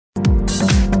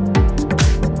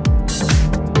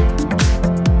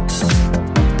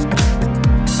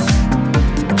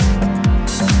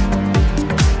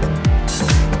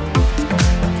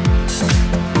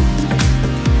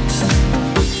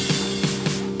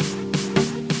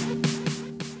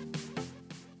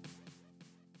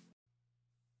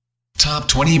Top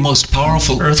 20 most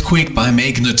powerful earthquake by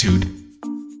magnitude.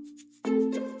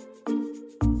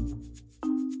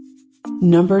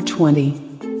 Number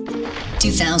 20.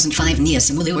 2005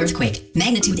 Nia-Sumulu earthquake,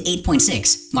 magnitude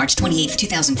 8.6, March 28,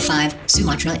 2005,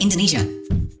 Sumatra, Indonesia.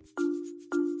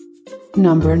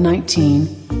 Number 19.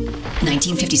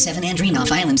 1957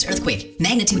 ANDREANOF Islands earthquake,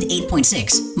 magnitude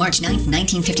 8.6, March 9,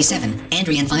 1957,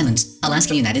 ANDREANOF Islands,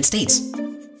 Alaska, United States.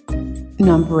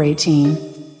 Number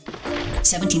 18.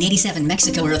 1787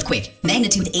 Mexico earthquake,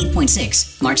 magnitude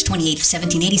 8.6, March 28,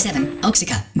 1787,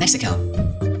 OAXACA, Mexico.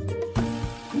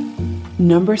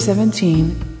 Number 17.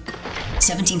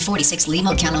 1746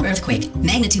 Lima Calo earthquake,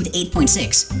 magnitude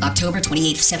 8.6, October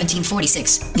 28,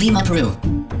 1746, Lima, Peru.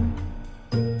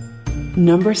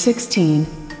 Number 16.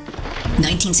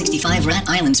 1965 Rat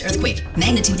Islands earthquake,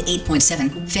 magnitude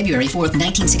 8.7, February 4,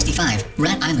 1965,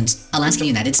 Rat Islands, Alaska,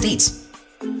 United States.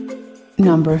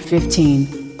 Number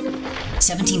 15.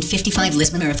 1755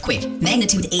 Lisbon earthquake,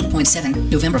 magnitude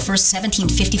 8.7, November 1,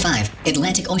 1755,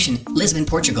 Atlantic Ocean, Lisbon,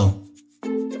 Portugal.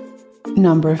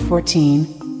 Number 14.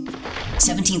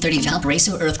 1730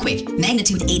 Valparaiso earthquake,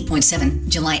 magnitude 8.7,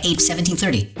 July 8,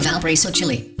 1730, Valparaiso,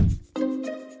 Chile.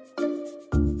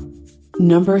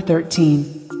 Number 13.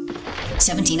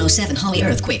 1707 Hawaii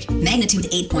earthquake, magnitude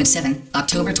 8.7,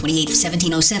 October 28,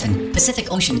 1707,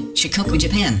 Pacific Ocean, Shikoku,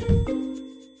 Japan.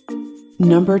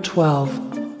 Number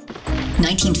 12.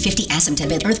 1950 Assam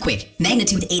Tibet earthquake,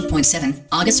 magnitude 8.7,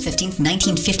 August 15,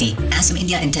 1950, Assam,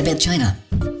 India and Tibet, China.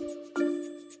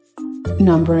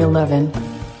 Number 11.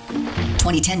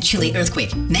 2010 Chile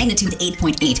earthquake, magnitude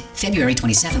 8.8, February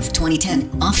 27,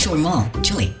 2010, offshore Mall,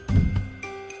 Chile.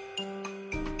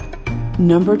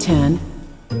 Number 10.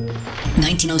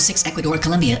 1906 Ecuador,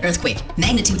 Colombia earthquake,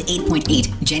 magnitude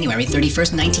 8.8, January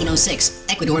 31st, 1906,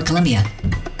 Ecuador, Colombia.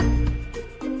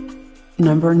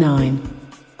 Number 9.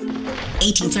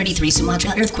 1833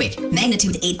 Sumatra earthquake,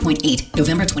 magnitude 8.8,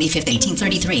 November 25th,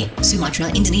 1833, Sumatra,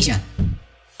 Indonesia.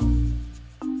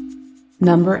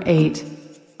 Number 8.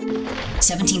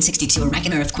 1762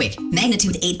 Arakan earthquake,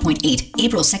 magnitude 8.8,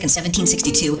 April 2nd,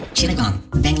 1762, Chittagong,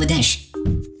 Bangladesh.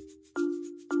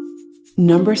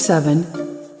 Number 7.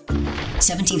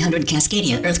 1700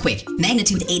 Cascadia earthquake,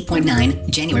 magnitude 8.9,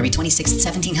 January 26,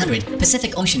 1700,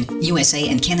 Pacific Ocean, USA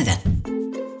and Canada.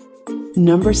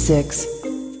 Number 6.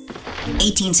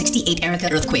 1868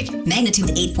 Arica earthquake, magnitude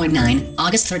 8.9,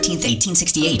 August 13,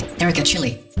 1868, Arica,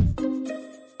 Chile.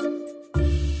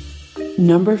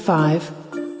 Number 5.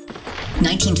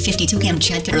 1952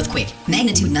 Kamchatka earthquake,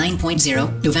 magnitude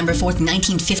 9.0, November 4,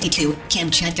 1952,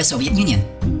 Kamchatka, Soviet Union.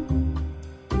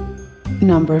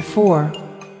 Number 4.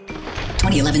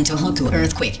 2011 Tohoku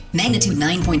earthquake, magnitude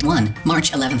 9.1,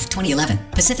 March 11, 2011,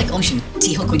 Pacific Ocean,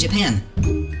 Tohoku, Japan.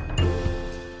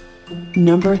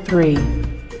 Number 3.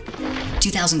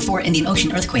 2004 Indian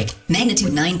Ocean earthquake,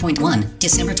 magnitude 9.1,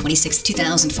 December 26,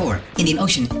 2004, Indian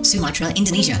Ocean, Sumatra,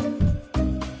 Indonesia.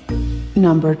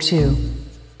 Number 2.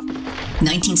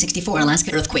 1964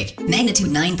 Alaska earthquake, magnitude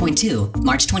 9.2,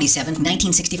 March 27,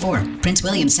 1964, Prince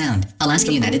William Sound,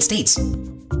 Alaska, United States.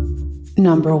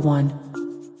 Number 1.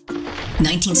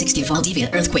 1960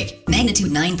 Valdivia earthquake,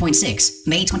 magnitude 9.6,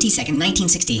 May 22,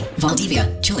 1960,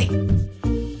 Valdivia, Chile.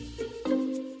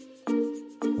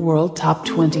 World Top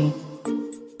 20.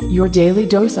 Your daily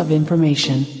dose of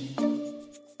information.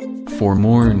 For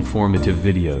more informative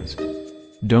videos,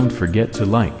 don't forget to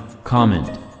like,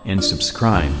 comment, and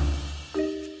subscribe.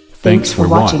 Thanks for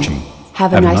watching.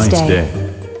 Have a nice day.